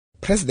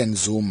President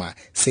Zuma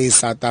says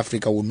South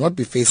Africa would not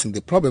be facing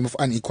the problem of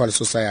unequal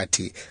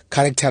society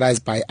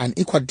characterized by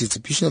unequal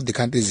distribution of the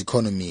country's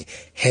economy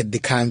had the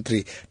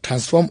country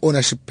transformed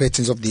ownership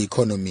patterns of the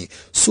economy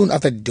soon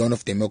after the dawn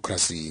of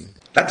democracy.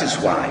 That is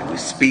why we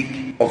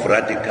speak of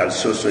radical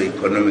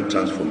socio-economic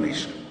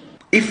transformation.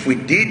 If we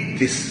did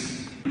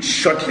this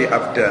shortly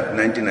after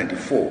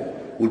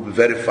 1994, we would be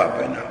very far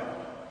by now.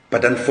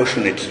 But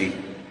unfortunately,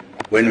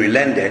 when we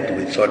landed,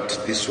 we thought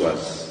this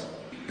was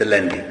the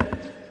landing.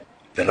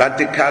 The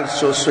radical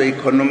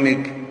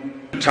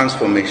socio-economic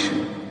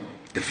transformation,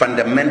 the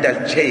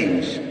fundamental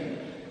change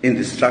in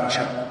the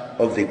structure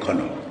of the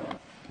economy.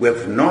 We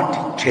have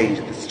not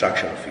changed the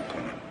structure of the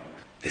economy.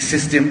 The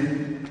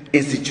system,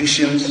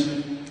 institutions,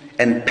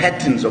 and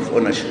patterns of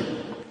ownership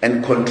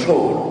and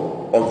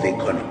control of the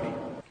economy.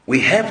 We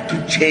have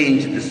to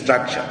change the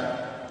structure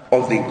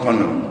of the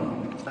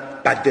economy,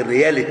 but the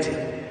reality,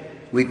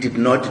 we did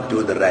not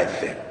do the right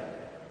thing.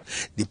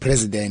 The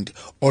president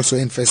also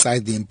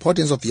emphasized the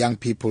importance of young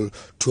people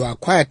to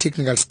acquire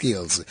technical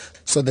skills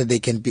so that they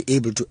can be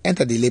able to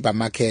enter the labor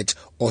market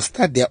or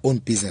start their own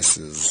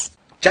businesses.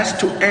 Just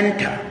to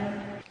enter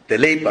the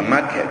labor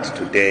market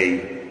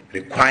today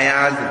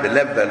requires the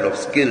level of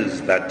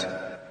skills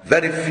that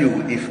very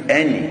few, if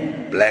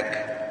any,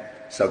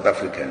 black South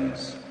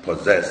Africans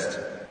possessed.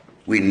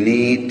 We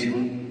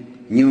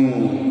need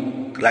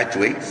new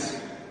graduates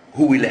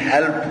who will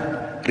help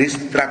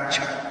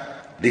restructure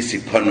this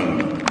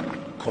economy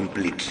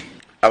completely.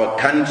 Our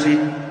country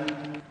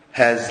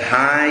has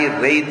high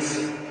rates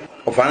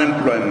of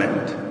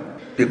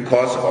unemployment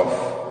because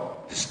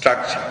of the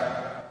structure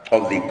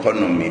of the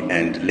economy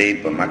and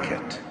labor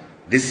market.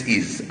 This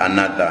is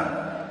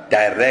another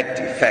direct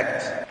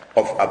effect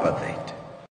of apartheid.